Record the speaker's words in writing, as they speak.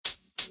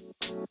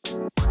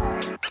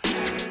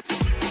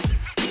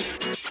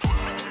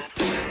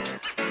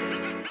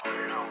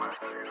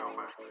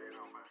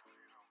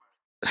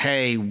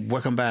Hey,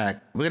 welcome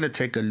back. We're going to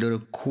take a little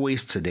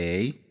quiz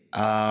today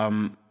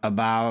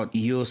about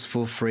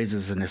useful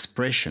phrases and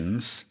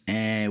expressions.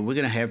 And we're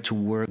going to have to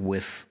work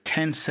with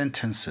 10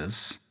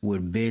 sentences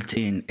with built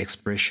in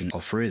expression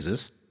or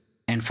phrases.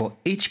 And for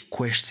each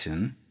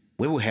question,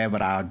 we will have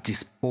at our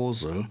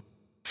disposal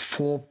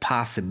 4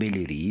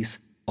 possibilities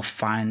of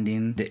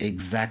finding the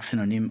exact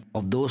synonym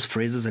of those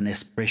phrases and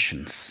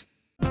expressions.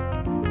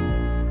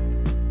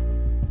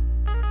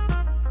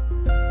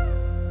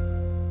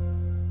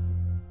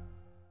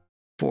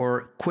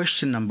 For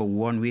question number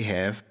 1, we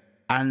have,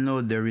 I know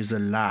there is a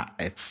lot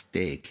at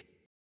stake.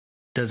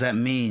 Does that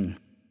mean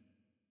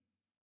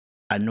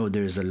I know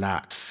there is a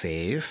lot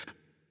safe?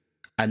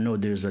 I know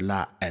there's a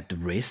lot at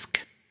risk?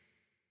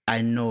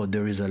 I know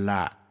there is a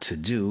lot to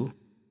do?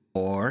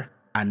 Or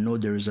I know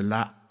there is a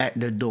lot at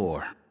the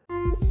door?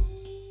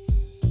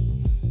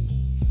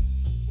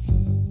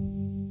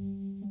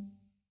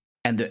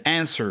 And the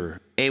answer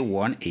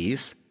A1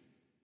 is,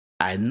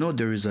 I know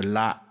there is a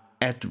lot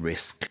at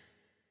risk.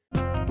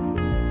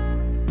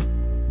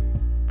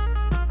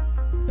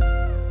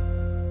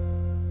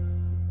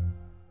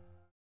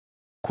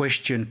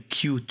 Question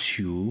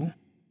Q2,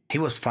 he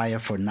was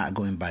fired for not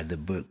going by the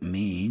book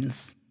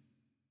means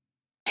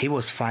he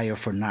was fired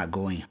for not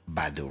going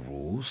by the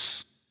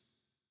rules,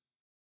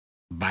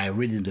 by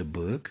reading the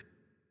book,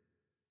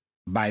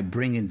 by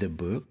bringing the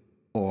book,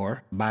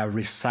 or by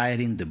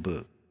reciting the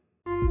book.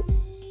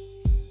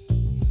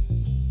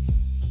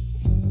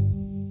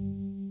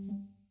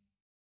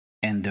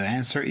 And the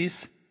answer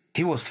is,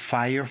 he was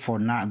fired for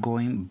not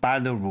going by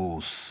the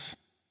rules.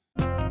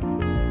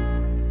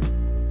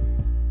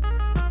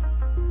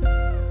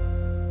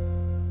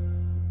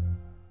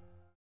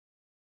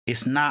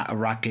 It's not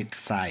rocket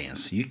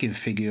science. You can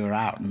figure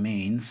out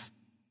means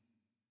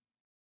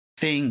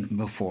think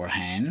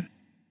beforehand.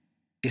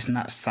 It's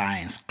not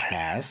science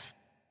class.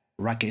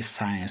 Rocket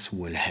science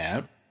will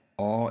help.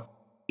 Or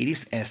it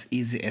is as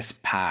easy as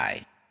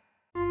pie.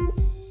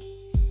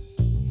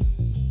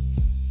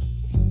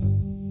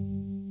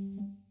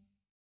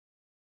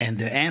 And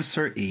the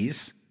answer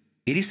is,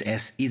 it is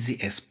as easy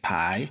as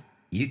pie.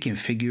 You can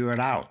figure it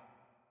out.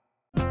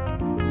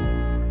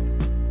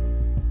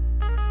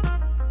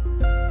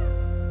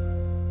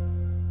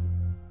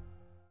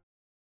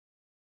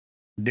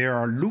 There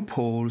are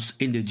loopholes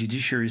in the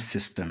judiciary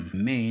system,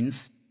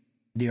 means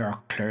there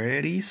are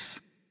clarities,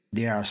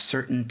 there are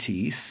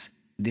certainties,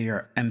 there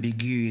are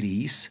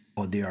ambiguities,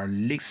 or there are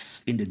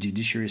leaks in the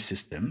judiciary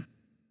system.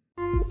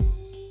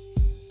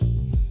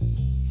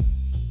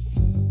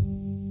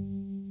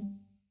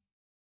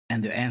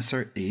 And the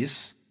answer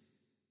is,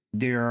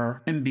 there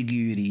are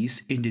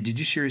ambiguities in the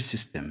judiciary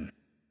system.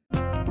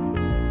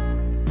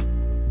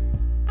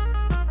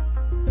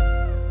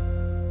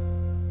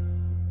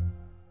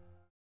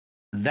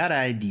 That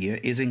idea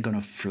isn't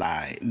gonna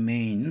fly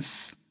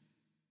means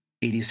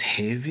it is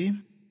heavy,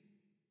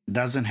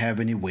 doesn't have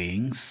any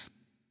wings,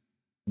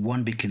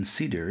 won't be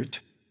considered,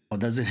 or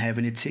doesn't have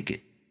any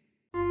ticket.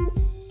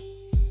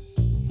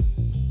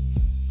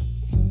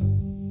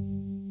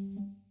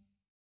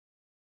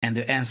 And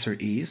the answer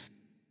is,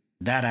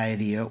 that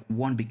idea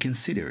won't be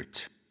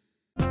considered.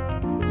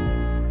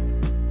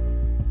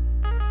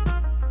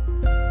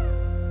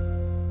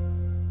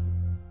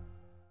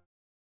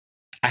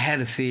 I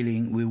had a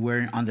feeling we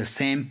weren't on the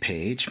same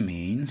page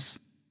means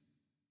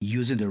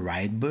using the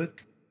right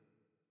book,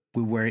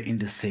 we were in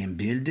the same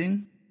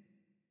building,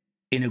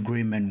 in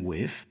agreement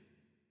with,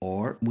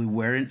 or we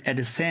weren't at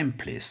the same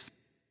place.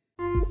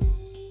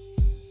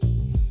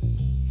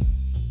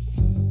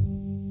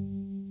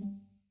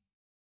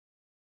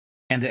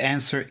 And the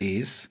answer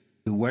is,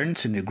 we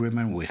weren't in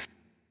agreement with.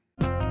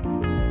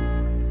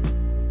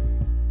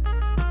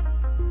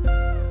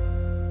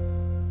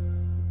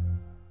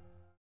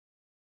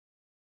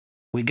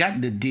 We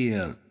got the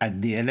deal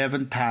at the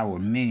 11th hour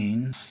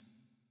means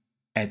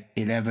at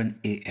 11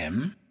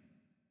 a.m.,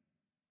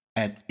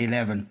 at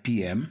 11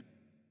 p.m.,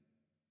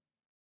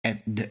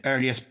 at the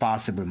earliest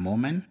possible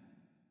moment,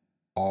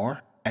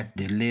 or at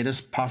the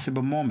latest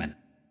possible moment.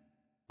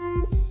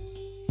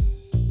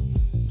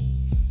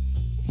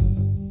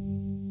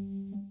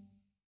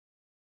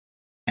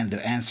 And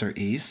the answer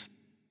is,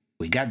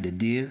 we got the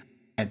deal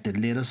at the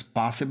latest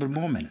possible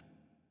moment.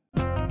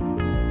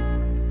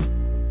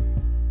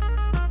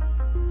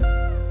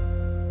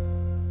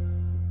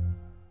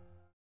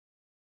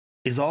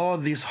 Is all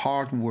this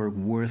hard work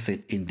worth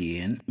it in the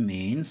end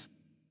means,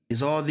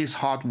 is all this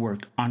hard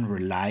work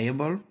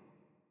unreliable,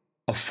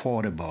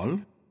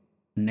 affordable,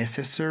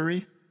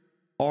 necessary,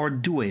 or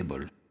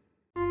doable?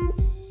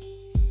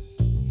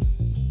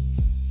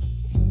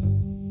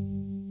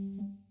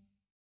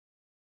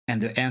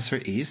 And the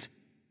answer is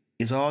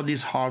all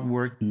this hard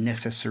work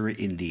necessary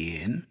in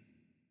the end?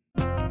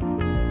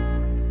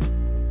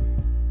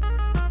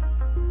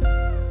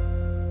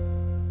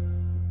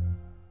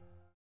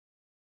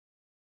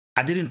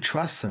 I didn't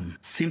trust him.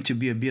 Seemed to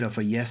be a bit of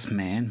a yes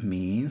man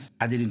means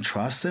I didn't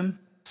trust him.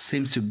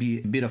 Seems to be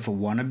a bit of a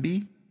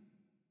wannabe,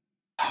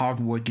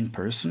 hardworking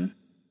person,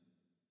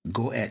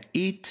 go at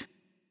it,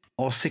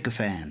 or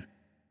sycophant.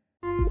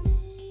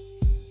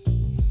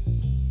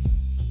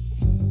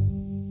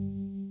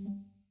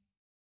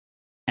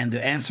 And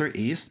the answer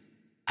is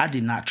I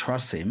did not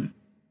trust him.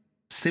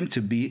 Seemed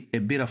to be a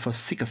bit of a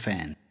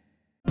sycophant.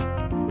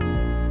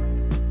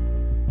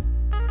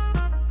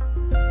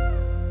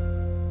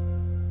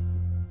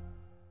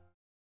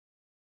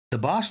 The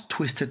boss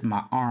twisted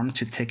my arm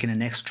to take in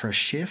an extra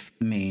shift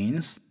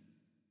means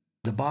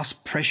the boss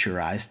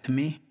pressurized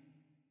me,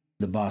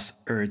 the boss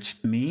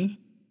urged me,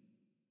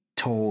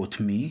 told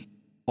me,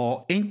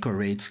 or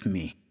encouraged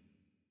me.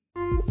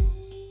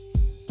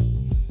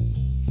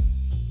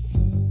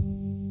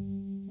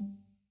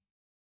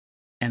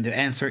 And the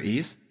answer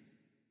is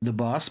the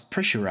boss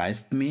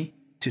pressurized me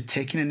to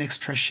take in an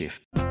extra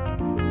shift.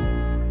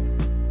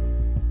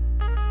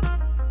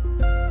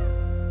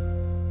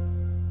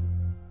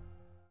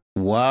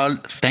 Well,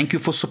 thank you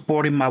for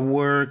supporting my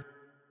work.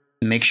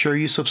 Make sure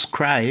you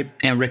subscribe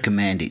and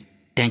recommend it.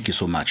 Thank you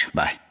so much.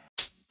 Bye.